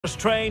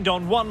Trained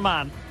on one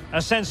man.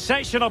 A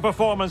sensational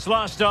performance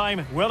last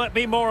time. Will it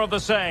be more of the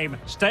same?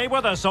 Stay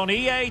with us on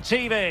EA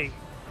TV.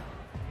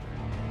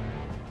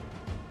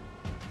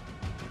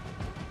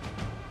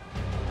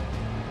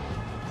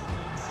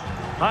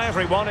 Hi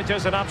everyone, it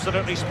is an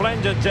absolutely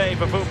splendid day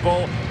for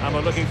football and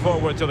we're looking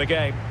forward to the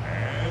game.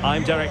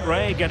 I'm Derek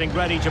Ray, getting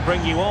ready to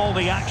bring you all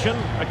the action,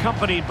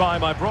 accompanied by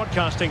my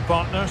broadcasting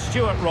partner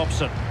Stuart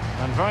Robson.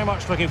 And very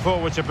much looking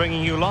forward to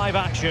bringing you live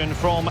action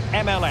from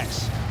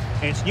MLS.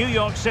 It's New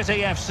York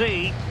City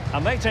FC,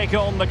 and they take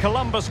on the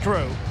Columbus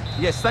Crew.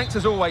 Yes, thanks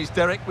as always,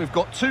 Derek. We've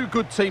got two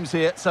good teams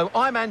here, so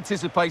I'm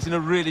anticipating a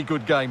really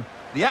good game.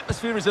 The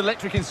atmosphere is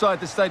electric inside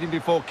the stadium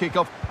before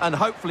kick-off, and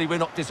hopefully we're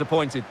not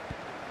disappointed.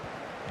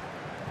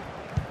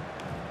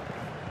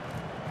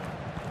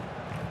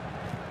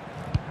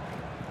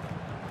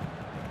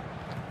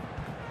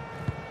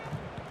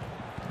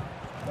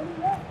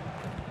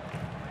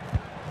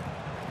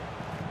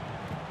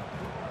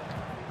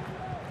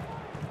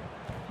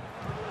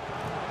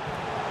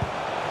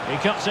 He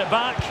cuts it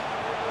back.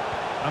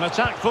 An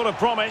attack full of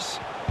promise.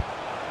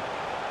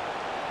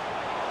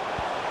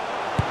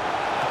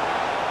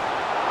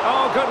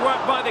 Oh, good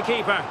work by the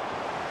keeper.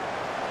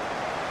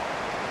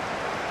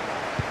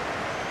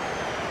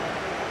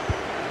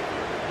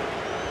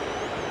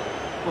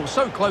 Well,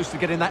 so close to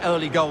getting that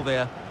early goal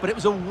there, but it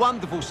was a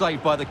wonderful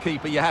save by the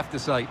keeper, you have to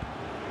say.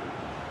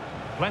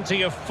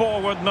 Plenty of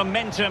forward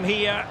momentum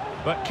here,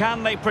 but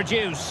can they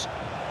produce?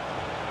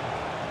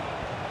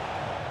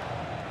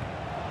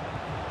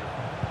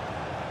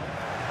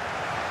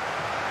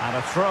 And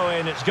a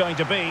throw-in it's going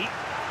to be.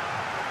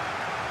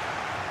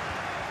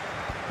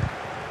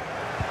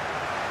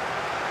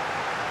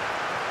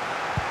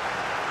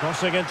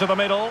 Crossing into the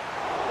middle.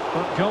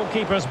 But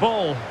goalkeeper's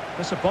ball,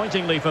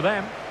 disappointingly for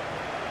them.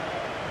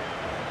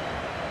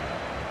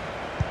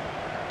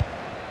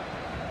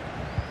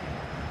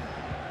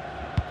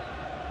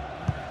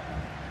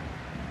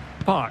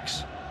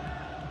 Parks.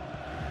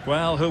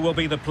 Well, who will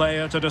be the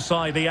player to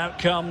decide the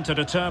outcome, to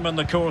determine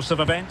the course of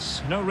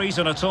events? No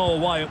reason at all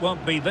why it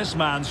won't be this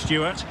man,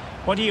 Stuart.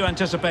 What do you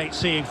anticipate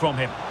seeing from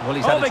him? Well,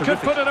 he's had they could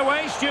put it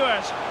away,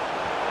 Stuart.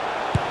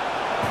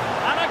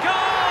 And a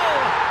goal!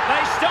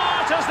 They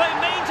start as they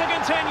mean to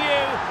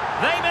continue.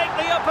 They make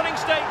the opening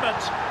statement.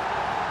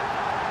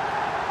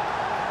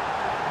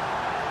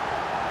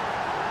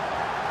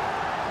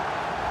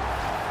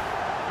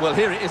 Well,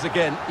 here it is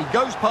again. He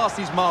goes past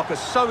his marker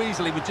so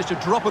easily with just a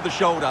drop of the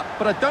shoulder,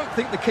 but I don't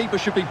think the keeper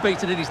should be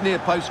beaten in his near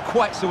post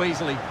quite so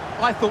easily.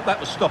 I thought that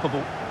was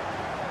stoppable.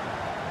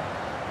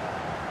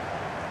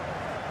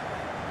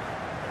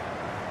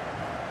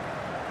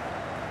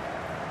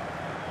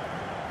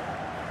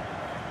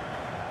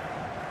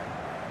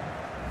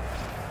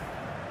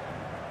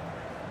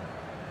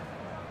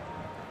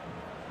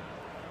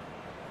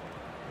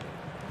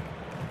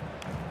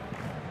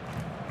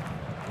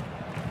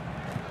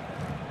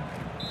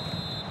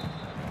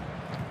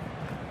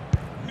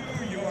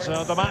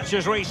 So the match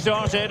is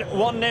restarted,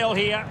 1-0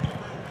 here.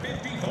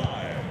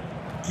 55,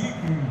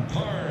 Keaton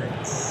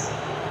Parks.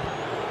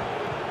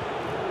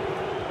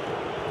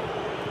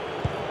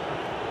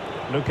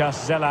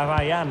 Lucas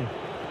Zelarayan.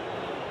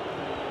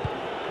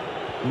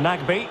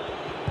 Nagby.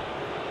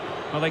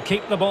 Well, they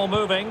keep the ball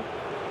moving.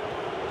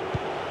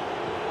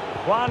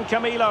 Juan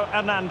Camilo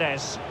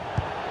Hernandez.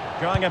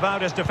 Going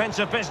about his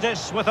defensive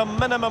business with a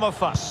minimum of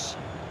fuss.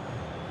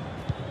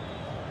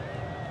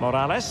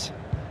 Morales.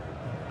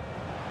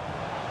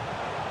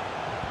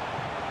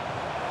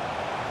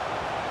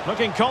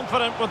 Looking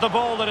confident with the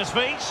ball at his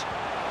feet.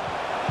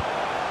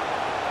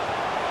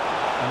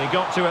 And he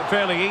got to it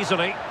fairly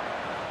easily.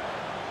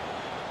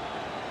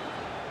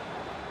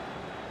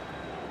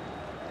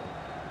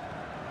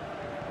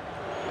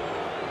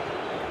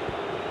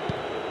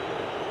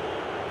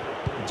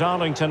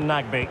 Darlington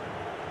Nagby.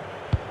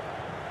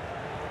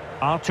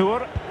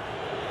 Artur.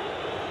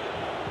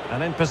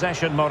 And in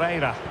possession,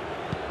 Moreira.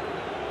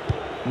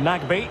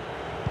 Nagby.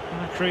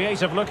 A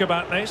creative look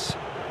about this.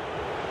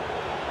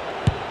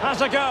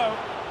 Has a go.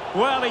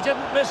 Well, he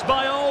didn't miss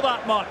by all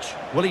that much.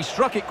 Well, he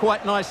struck it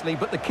quite nicely,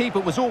 but the keeper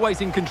was always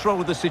in control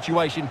of the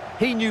situation.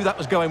 He knew that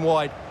was going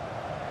wide.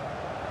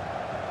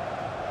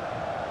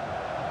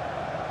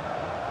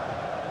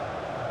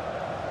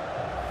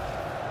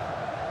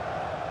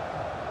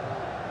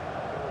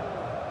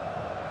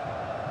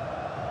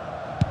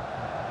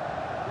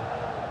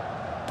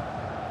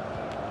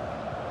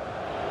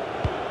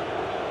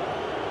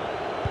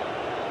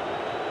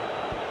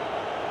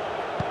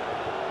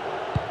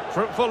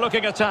 Fruitful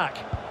looking attack.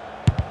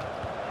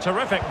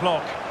 Terrific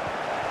block.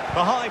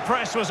 The high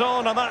press was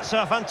on and that's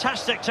a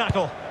fantastic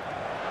tackle.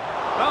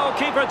 Oh,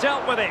 keeper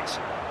dealt with it.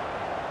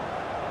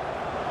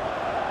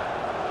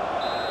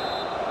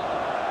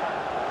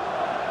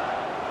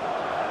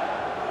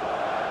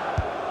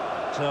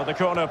 So the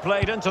corner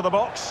played into the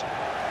box.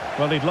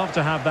 Well, he'd love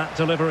to have that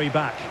delivery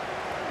back.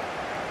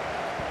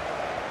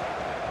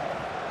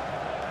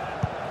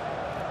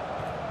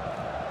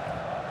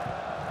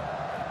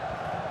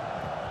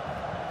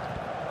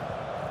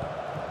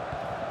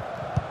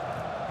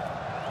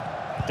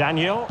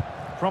 Daniel,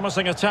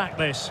 promising attack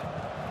this.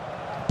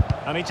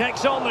 And he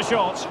takes on the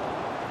shot.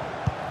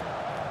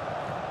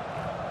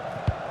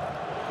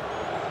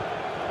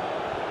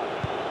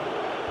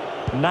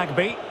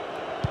 Nagby.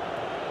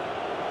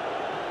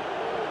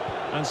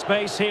 And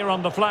space here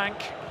on the flank.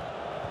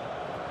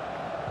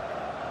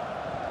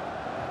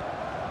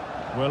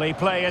 Will he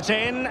play it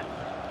in?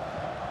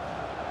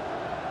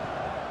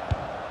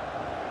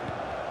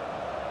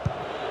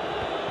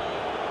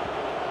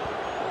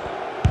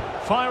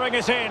 Firing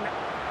it in.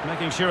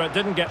 Making sure it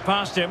didn't get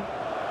past him.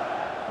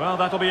 Well,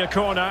 that'll be a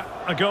corner.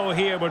 A goal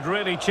here would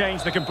really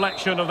change the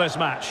complexion of this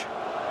match.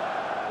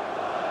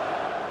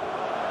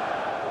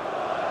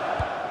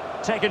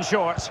 Taken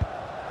short.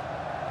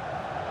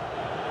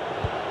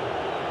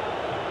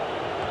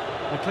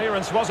 The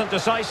clearance wasn't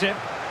decisive.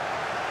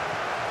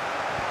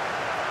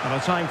 And a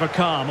time for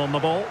calm on the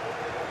ball.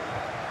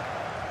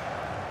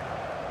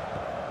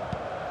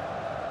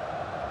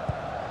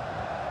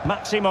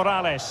 Maxi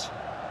Morales.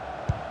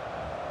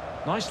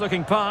 Nice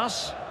looking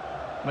pass.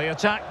 The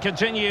attack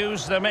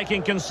continues. They're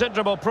making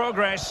considerable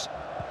progress.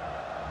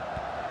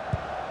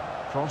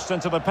 Crossed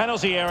into the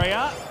penalty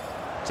area.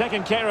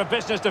 Taking care of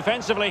business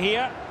defensively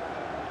here.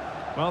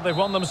 Well, they've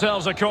won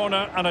themselves a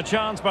corner and a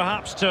chance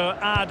perhaps to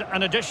add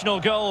an additional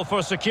goal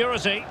for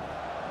security.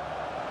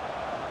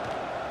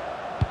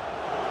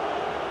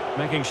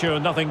 Making sure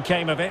nothing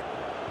came of it.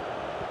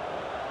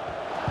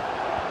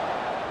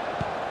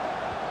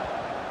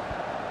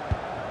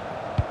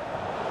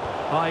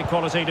 High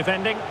quality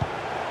defending.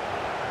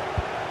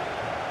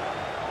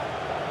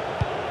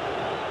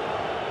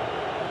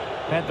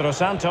 Pedro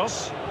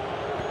Santos.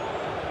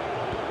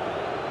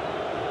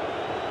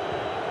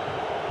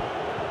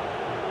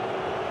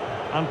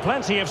 And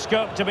plenty of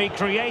scope to be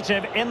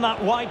creative in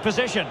that wide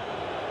position.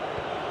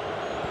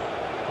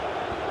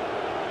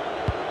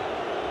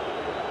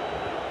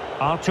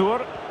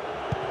 Artur.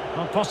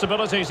 And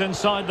possibilities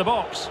inside the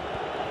box.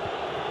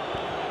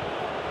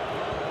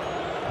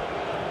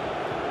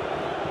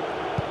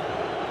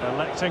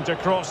 Electing to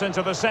cross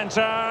into the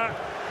centre.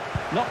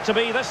 Not to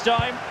be this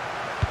time.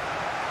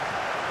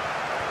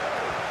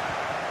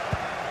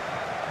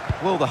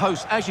 Well, the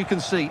hosts, as you can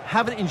see,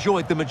 haven't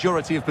enjoyed the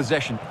majority of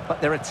possession,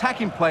 but their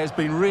attacking play has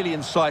been really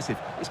incisive.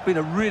 It's been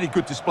a really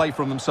good display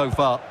from them so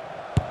far.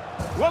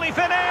 Will he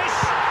finish?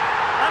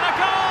 And a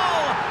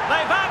goal!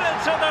 They've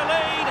added to the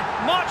lead.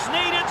 Much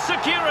needed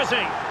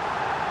security.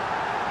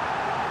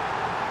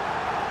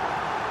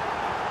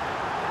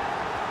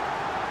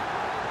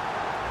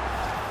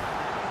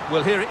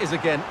 Well, here it is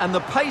again, and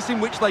the pace in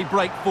which they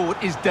break forward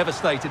is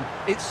devastating.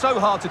 It's so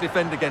hard to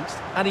defend against,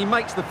 and he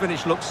makes the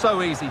finish look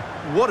so easy.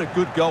 What a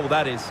good goal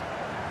that is.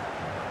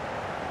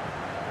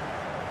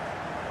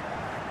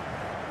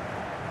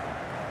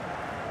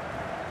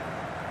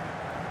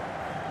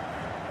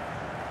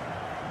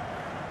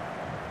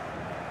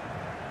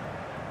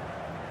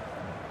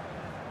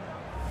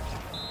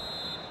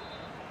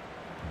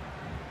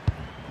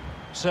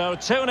 So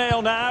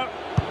 2-0 now.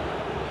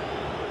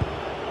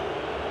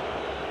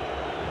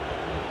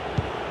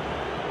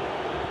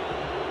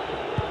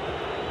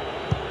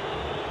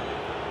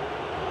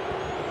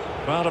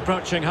 Well,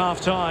 approaching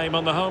half-time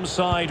on the home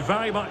side,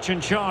 very much in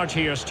charge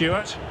here,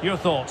 Stuart. Your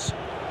thoughts?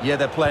 Yeah,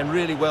 they're playing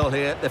really well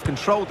here. They've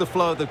controlled the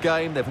flow of the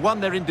game, they've won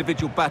their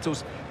individual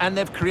battles, and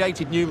they've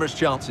created numerous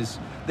chances.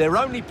 Their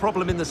only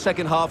problem in the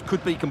second half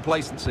could be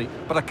complacency,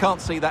 but I can't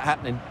see that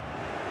happening.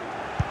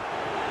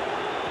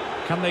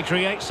 Can they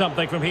create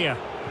something from here?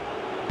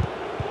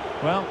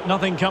 Well,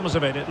 nothing comes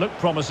of it. It looked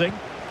promising.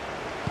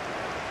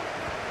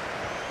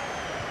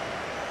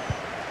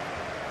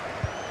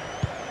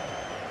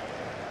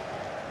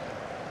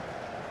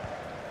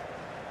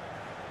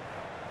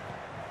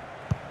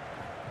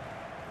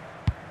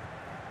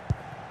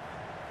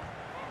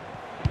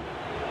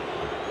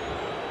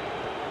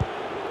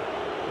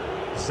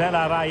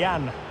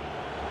 Zelarayan.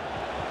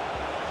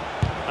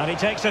 And he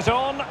takes it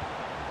on.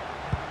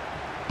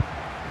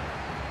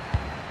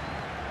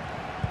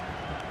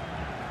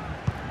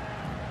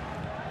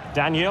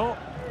 Daniel.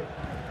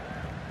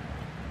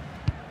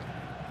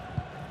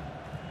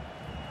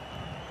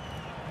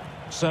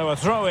 So a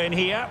throw in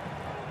here.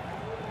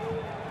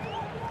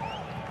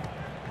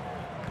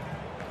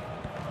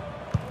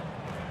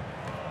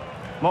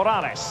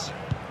 Morales.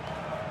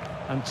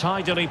 And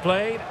tidily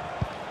played.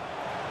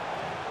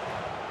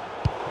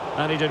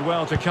 And he did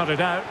well to cut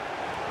it out.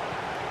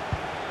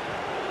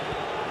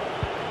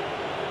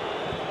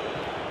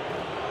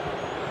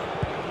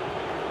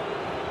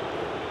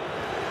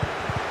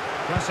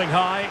 Pressing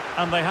high,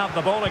 and they have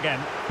the ball again.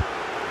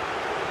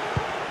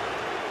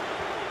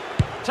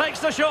 Takes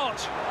the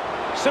shot.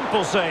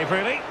 Simple save,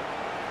 really.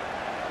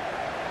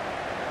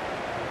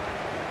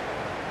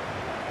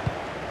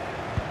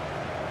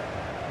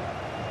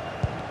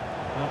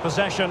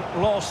 Possession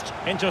lost,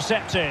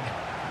 intercepted.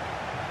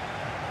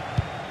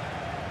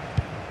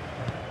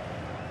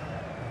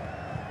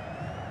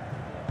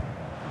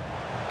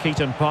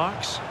 Keaton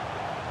Parks.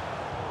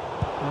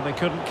 Well, they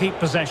couldn't keep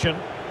possession.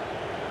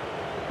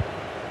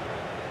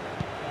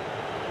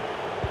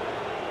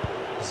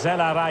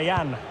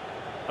 Zelarayan.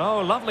 Oh,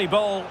 lovely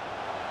ball.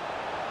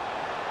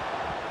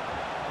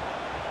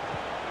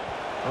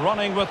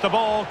 Running with the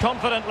ball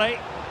confidently.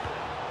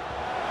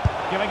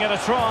 Giving it a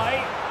try.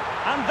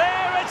 And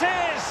there it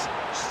is!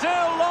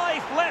 Still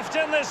life left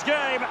in this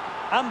game.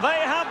 And they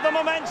have the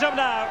momentum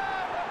now.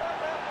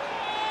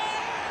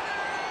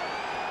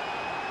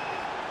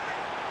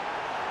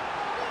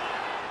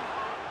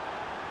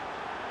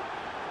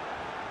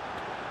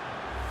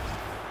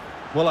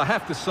 Well, I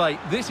have to say,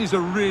 this is a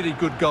really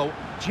good goal.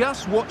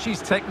 Just watch his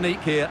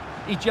technique here.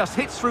 He just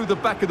hits through the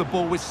back of the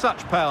ball with such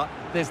power.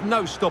 There's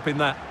no stopping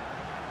that.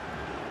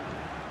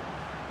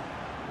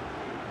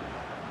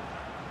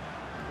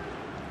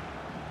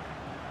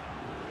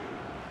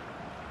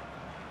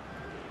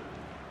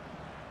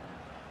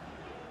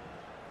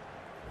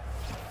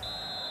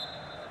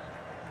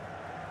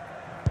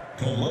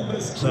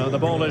 So the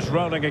ball is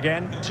rolling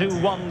again.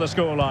 2-1 the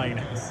scoreline.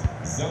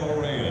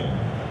 Zelarayan.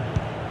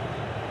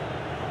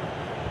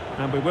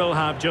 And we will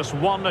have just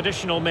one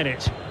additional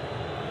minute.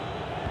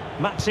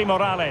 Maxi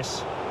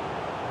Morales.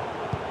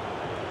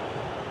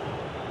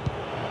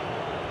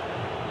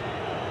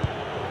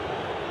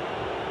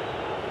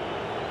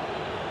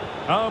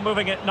 Oh,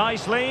 moving it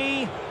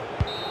nicely.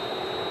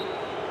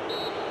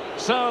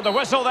 So the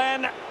whistle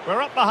then.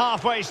 We're up the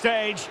halfway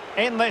stage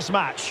in this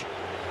match.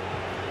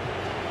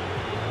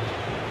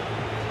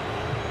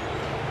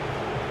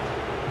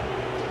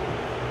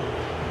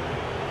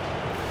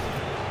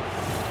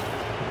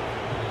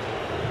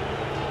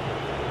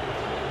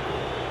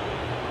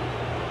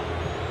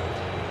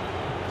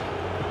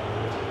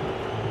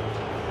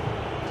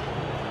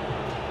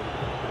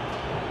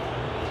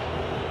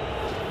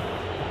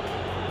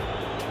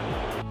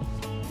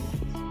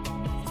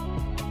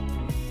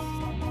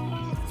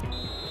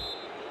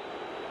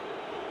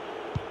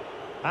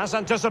 As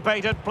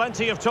anticipated,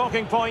 plenty of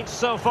talking points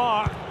so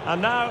far.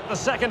 And now the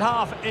second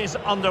half is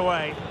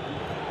underway.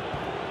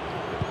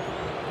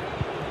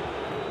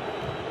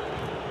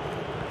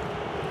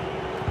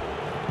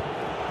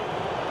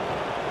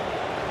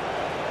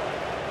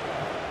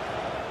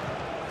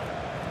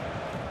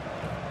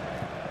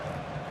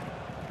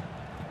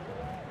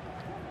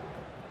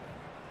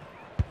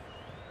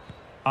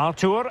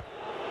 Artur.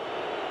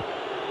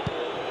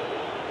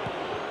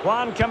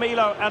 Juan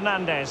Camilo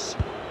Hernandez.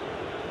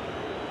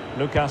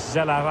 Lucas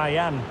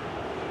Zelarayan.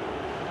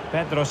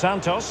 Pedro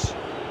Santos.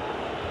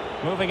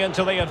 Moving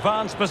into the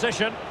advanced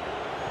position.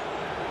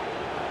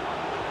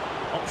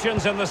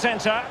 Options in the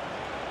centre.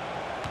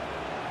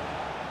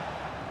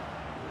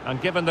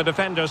 And given the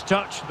defender's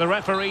touch, the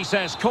referee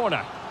says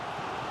corner.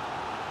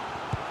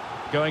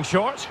 Going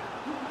short.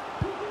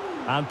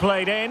 And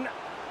played in.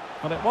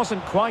 But it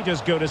wasn't quite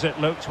as good as it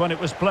looked when it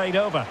was played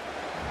over.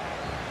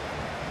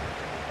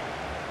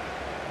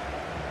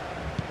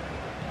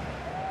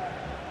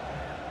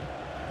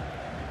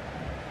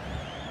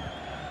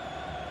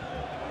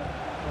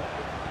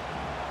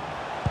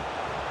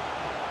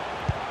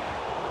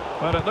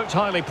 Well, it looked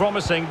highly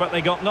promising, but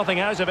they got nothing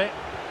out of it.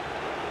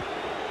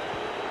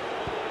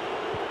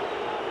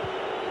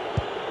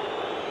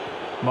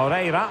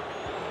 Moreira.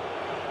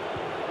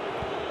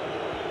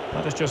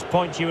 Let us just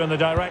point you in the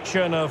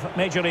direction of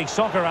Major League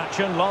Soccer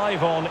action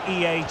live on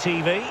EA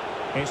TV.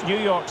 It's New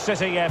York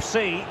City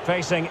FC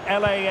facing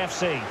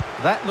LAFC.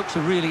 That looks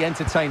a really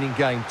entertaining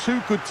game.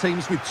 Two good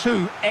teams with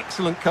two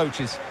excellent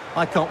coaches.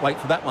 I can't wait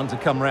for that one to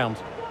come round.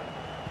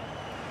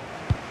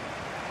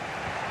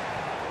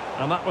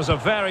 And that was a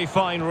very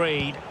fine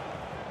read.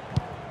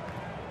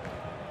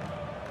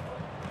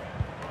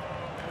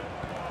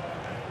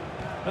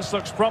 This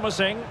looks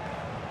promising.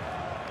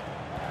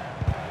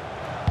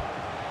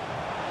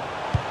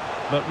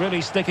 But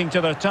really sticking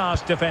to their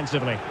task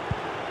defensively.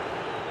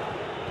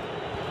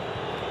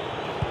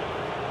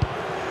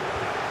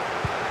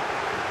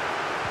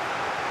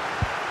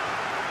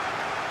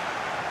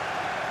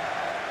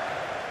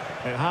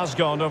 It has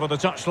gone over the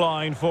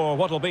touchline for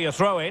what will be a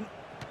throw-in.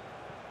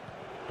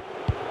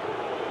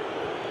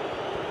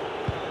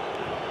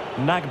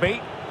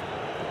 Nagby.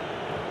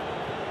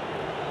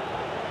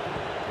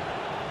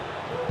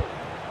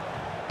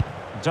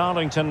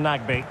 Darlington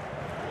Nagby.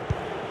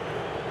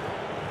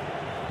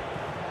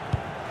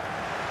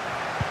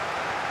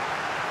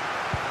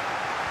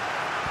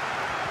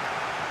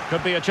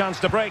 Could be a chance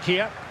to break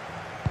here.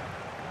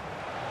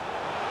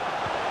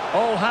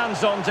 All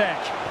hands on deck.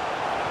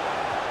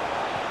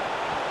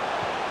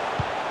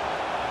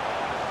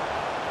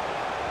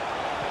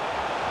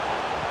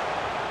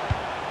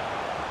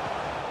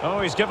 Oh,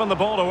 he's given the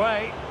ball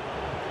away.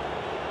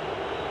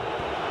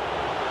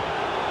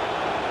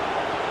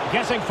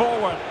 Getting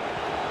forward.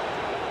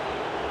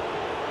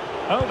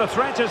 Oh, the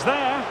threat is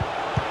there.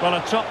 Well,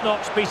 a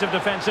top-notch piece of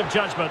defensive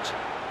judgment.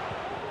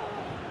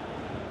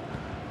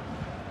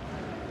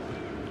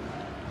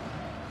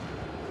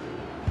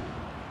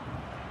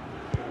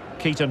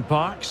 Keaton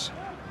Parks.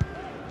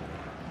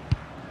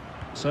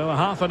 So a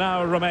half an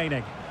hour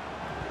remaining.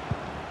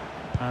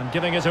 And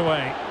giving it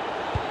away.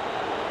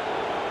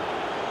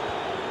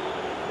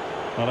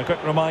 Well, a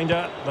quick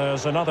reminder,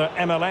 there's another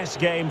MLS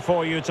game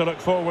for you to look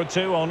forward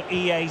to on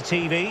EA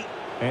TV.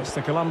 It's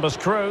the Columbus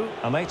Crew,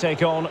 and they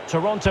take on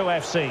Toronto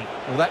FC.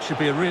 Well, that should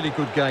be a really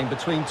good game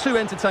between two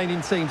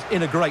entertaining teams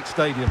in a great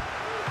stadium.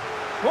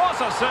 What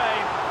a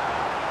save!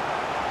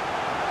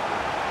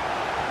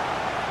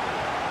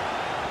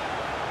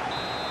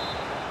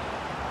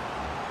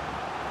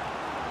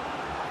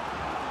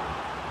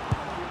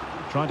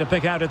 Trying to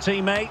pick out a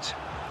teammate.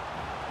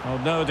 Oh,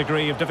 no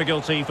degree of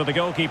difficulty for the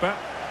goalkeeper.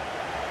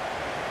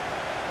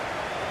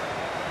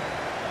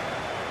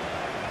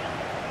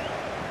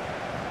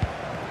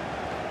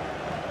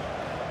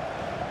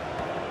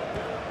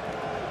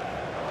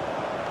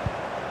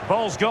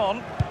 Ball's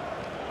gone.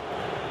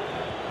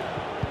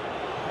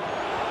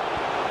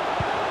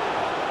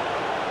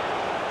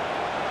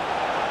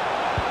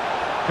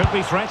 Could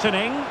be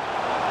threatening.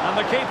 And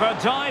the keeper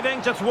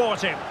diving to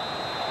thwart him.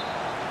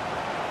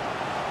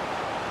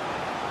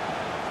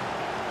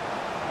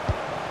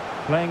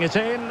 Playing it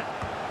in.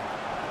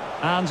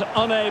 And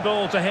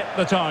unable to hit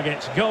the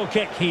target. Goal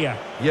kick here.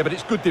 Yeah, but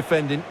it's good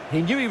defending.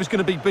 He knew he was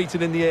going to be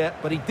beaten in the air,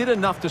 but he did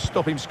enough to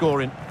stop him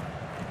scoring.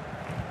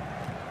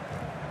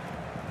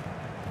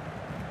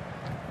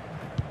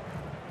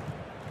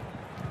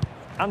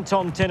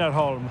 Anton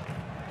Tinnerholm.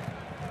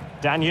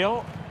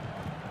 Daniel.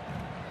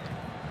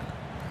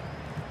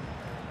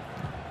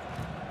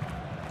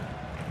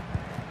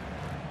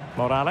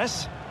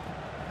 Morales.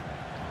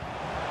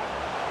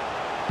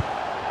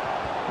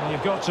 Well,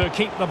 you've got to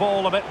keep the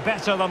ball a bit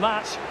better than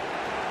that.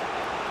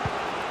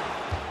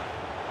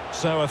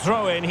 So a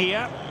throw in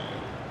here.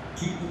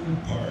 Keaton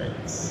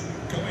Parks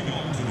coming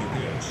onto the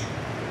pitch.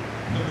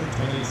 Number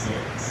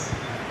 26,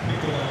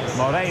 Nicolas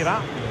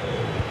Moreira.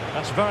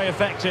 That's very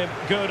effective.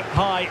 Good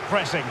high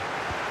pressing.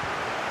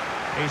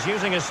 He's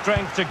using his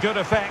strength to good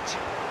effect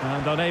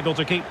and unable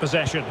to keep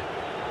possession.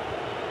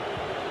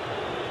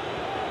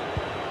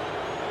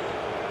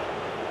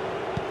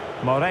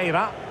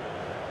 Moreira.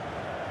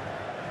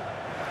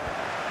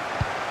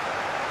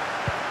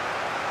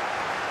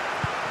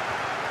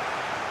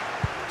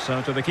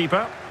 So to the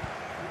keeper.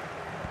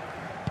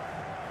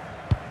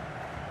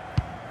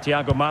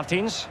 Thiago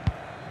Martins.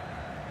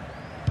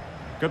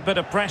 Good bit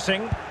of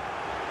pressing.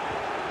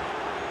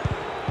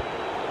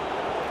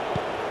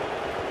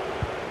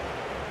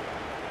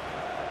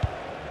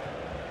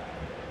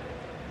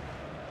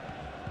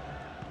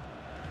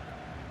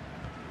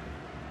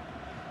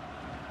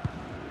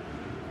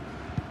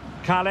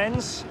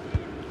 Callens.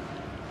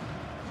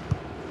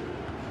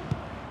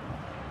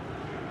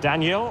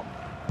 Daniel.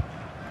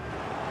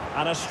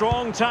 And a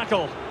strong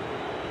tackle.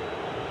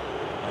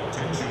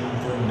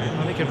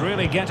 And he could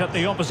really get at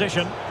the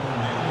opposition.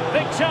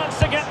 Big chance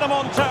to get them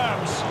on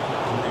terms.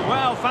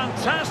 Well,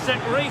 fantastic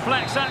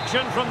reflex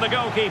action from the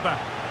goalkeeper.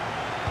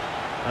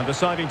 And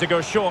deciding to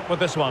go short with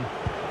this one.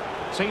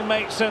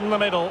 Teammates in the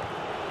middle.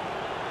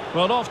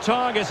 Well, off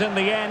target in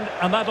the end,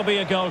 and that'll be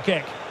a goal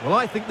kick. Well,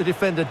 I think the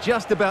defender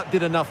just about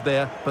did enough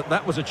there, but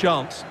that was a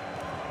chance.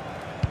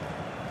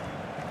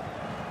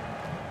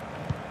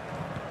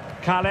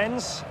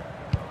 Callens.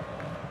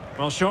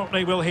 Well,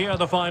 shortly we'll hear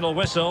the final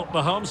whistle.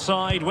 The home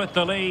side with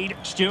the lead.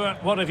 Stuart,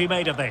 what have you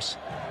made of this?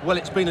 Well,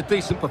 it's been a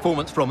decent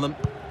performance from them.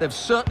 They've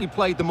certainly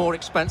played the more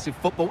expansive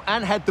football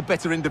and had the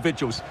better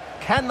individuals.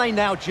 Can they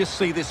now just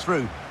see this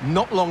through?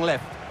 Not long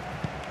left.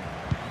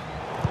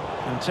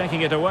 And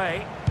taking it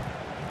away.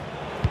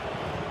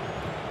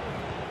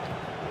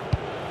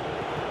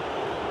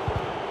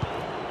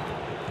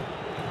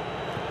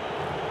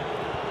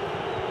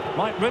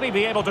 Might really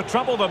be able to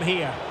trouble them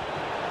here.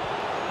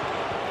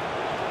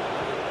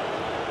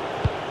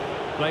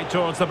 Played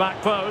towards the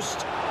back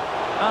post.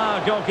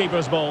 Ah,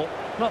 goalkeeper's ball.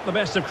 Not the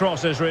best of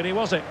crosses, really,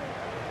 was it?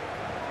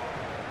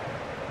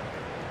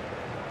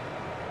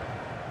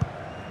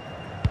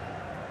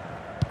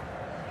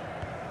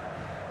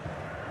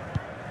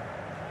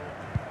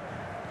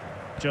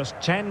 Just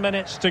 10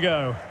 minutes to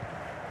go.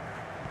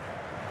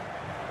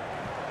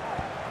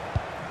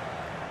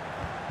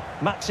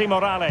 Maxi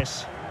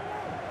Morales.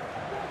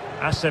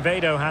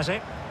 Acevedo has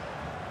it.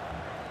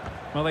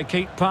 Well, they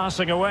keep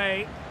passing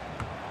away.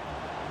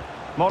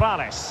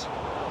 Morales.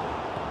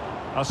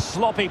 A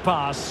sloppy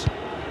pass.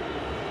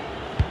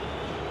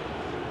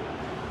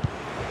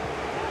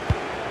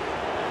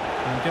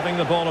 And giving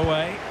the ball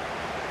away.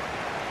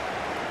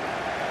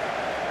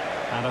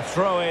 And a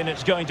throw-in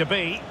it's going to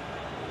be.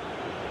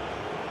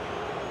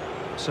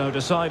 So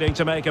deciding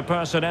to make a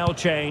personnel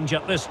change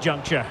at this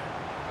juncture.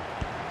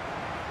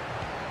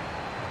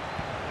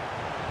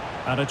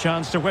 And a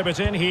chance to whip it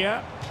in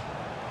here.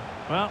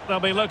 Well, they'll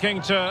be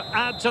looking to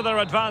add to their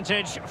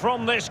advantage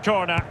from this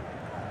corner.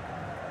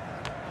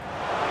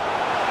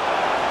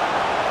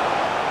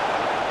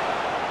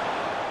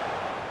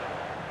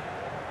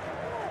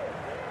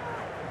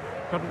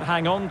 Couldn't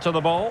hang on to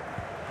the ball.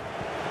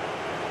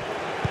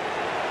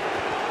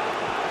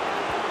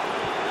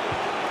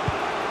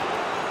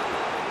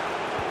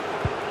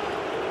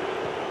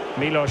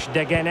 Milos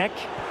Degenek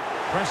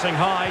pressing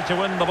high to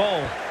win the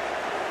ball.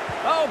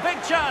 Oh,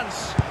 big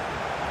chance.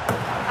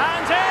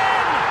 And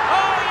in!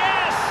 Oh,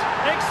 yes!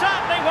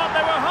 Exactly what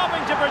they were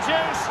hoping to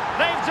produce.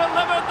 They've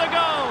delivered the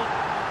goal.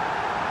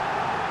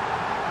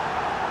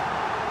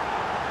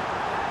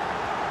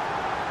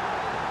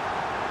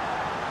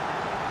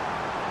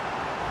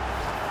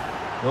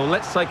 Well,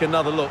 let's take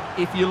another look.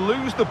 If you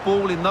lose the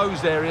ball in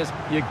those areas,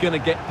 you're going to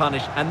get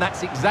punished. And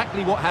that's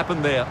exactly what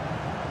happened there.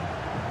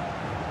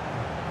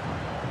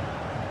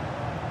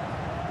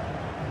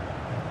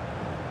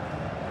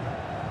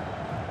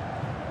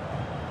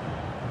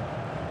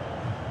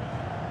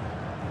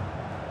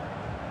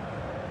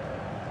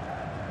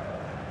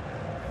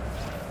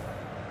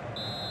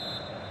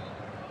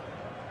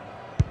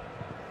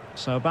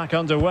 So back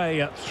underway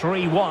at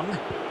 3-1.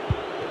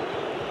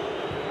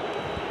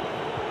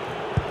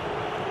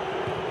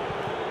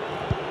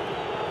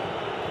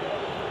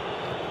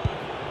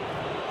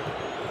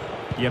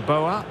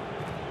 Yeboah.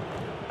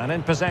 And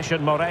in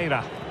possession,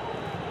 Moreira.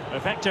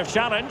 Effective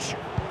challenge.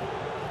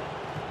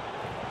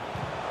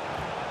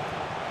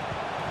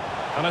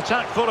 An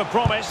attack full of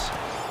promise.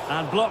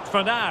 And blocked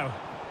for now.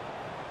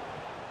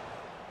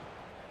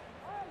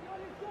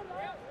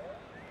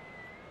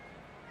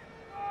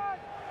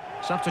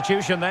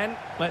 Substitution then.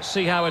 Let's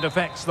see how it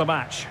affects the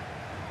match.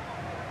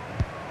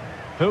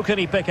 Who can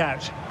he pick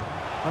out?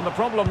 And the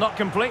problem not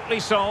completely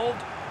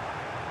solved.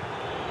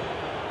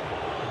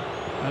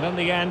 And in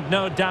the end,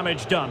 no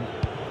damage done.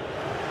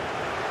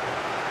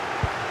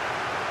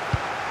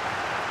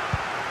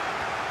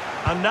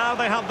 And now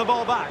they have the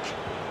ball back.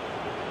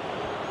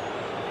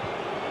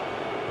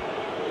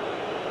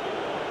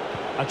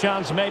 A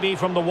chance maybe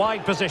from the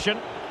wide position.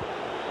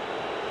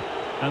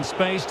 And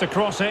space to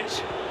cross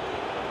it.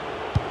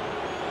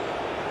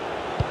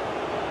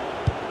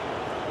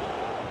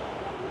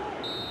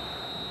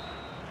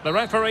 The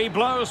referee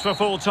blows for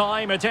full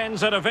time. It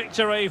ends at a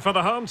victory for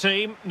the home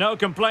team. No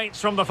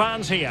complaints from the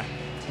fans here.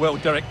 Well,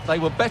 Derek, they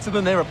were better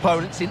than their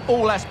opponents in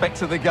all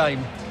aspects of the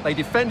game. They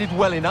defended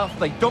well enough,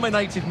 they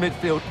dominated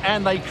midfield,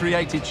 and they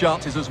created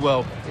chances as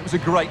well. It was a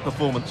great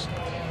performance.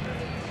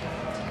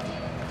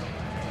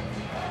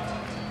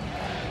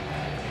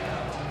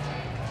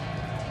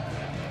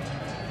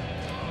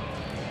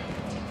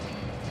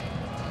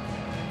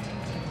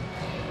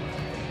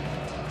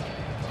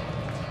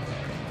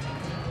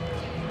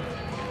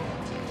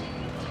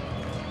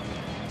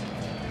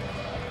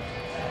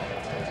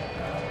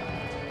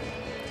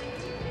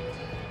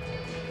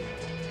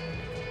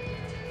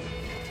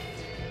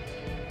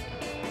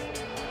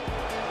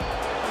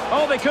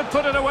 Oh, they could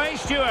put it away,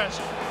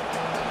 Stuart.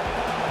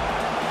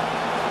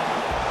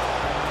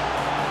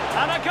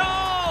 And a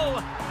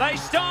goal! They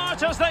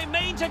start as they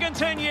mean to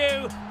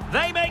continue.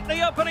 They make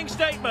the opening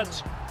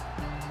statement.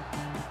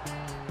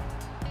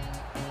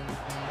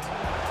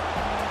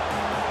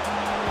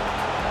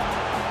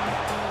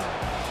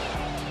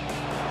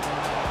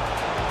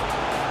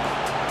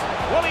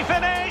 Will he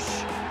finish?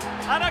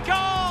 And a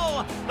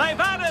goal! They've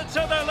added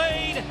to the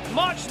lead.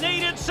 Much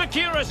needed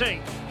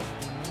security.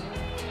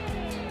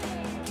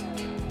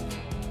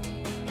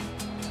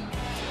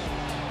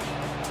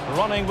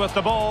 Running with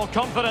the ball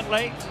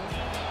confidently.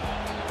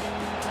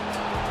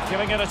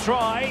 Giving it a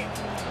try.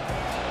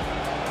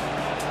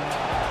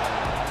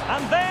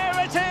 And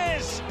there it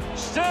is!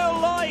 Still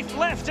life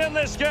left in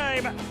this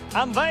game.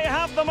 And they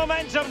have the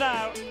momentum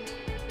now.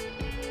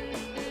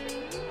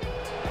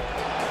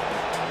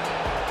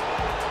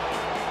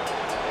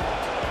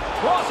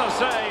 What a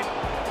save!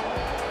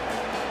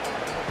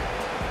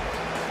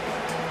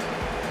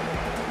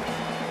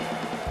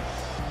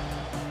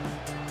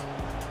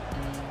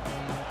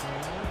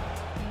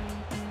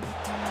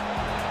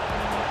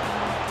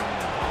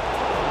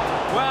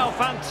 Well,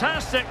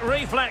 fantastic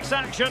reflex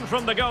action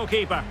from the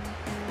goalkeeper.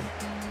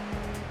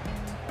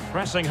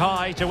 Pressing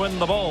high to win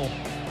the ball.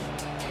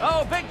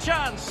 Oh, big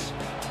chance!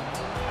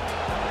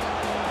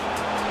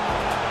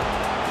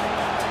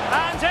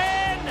 And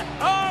in!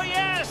 Oh,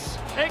 yes!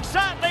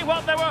 Exactly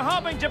what they were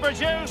hoping to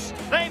produce.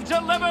 They've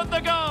delivered the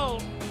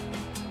goal.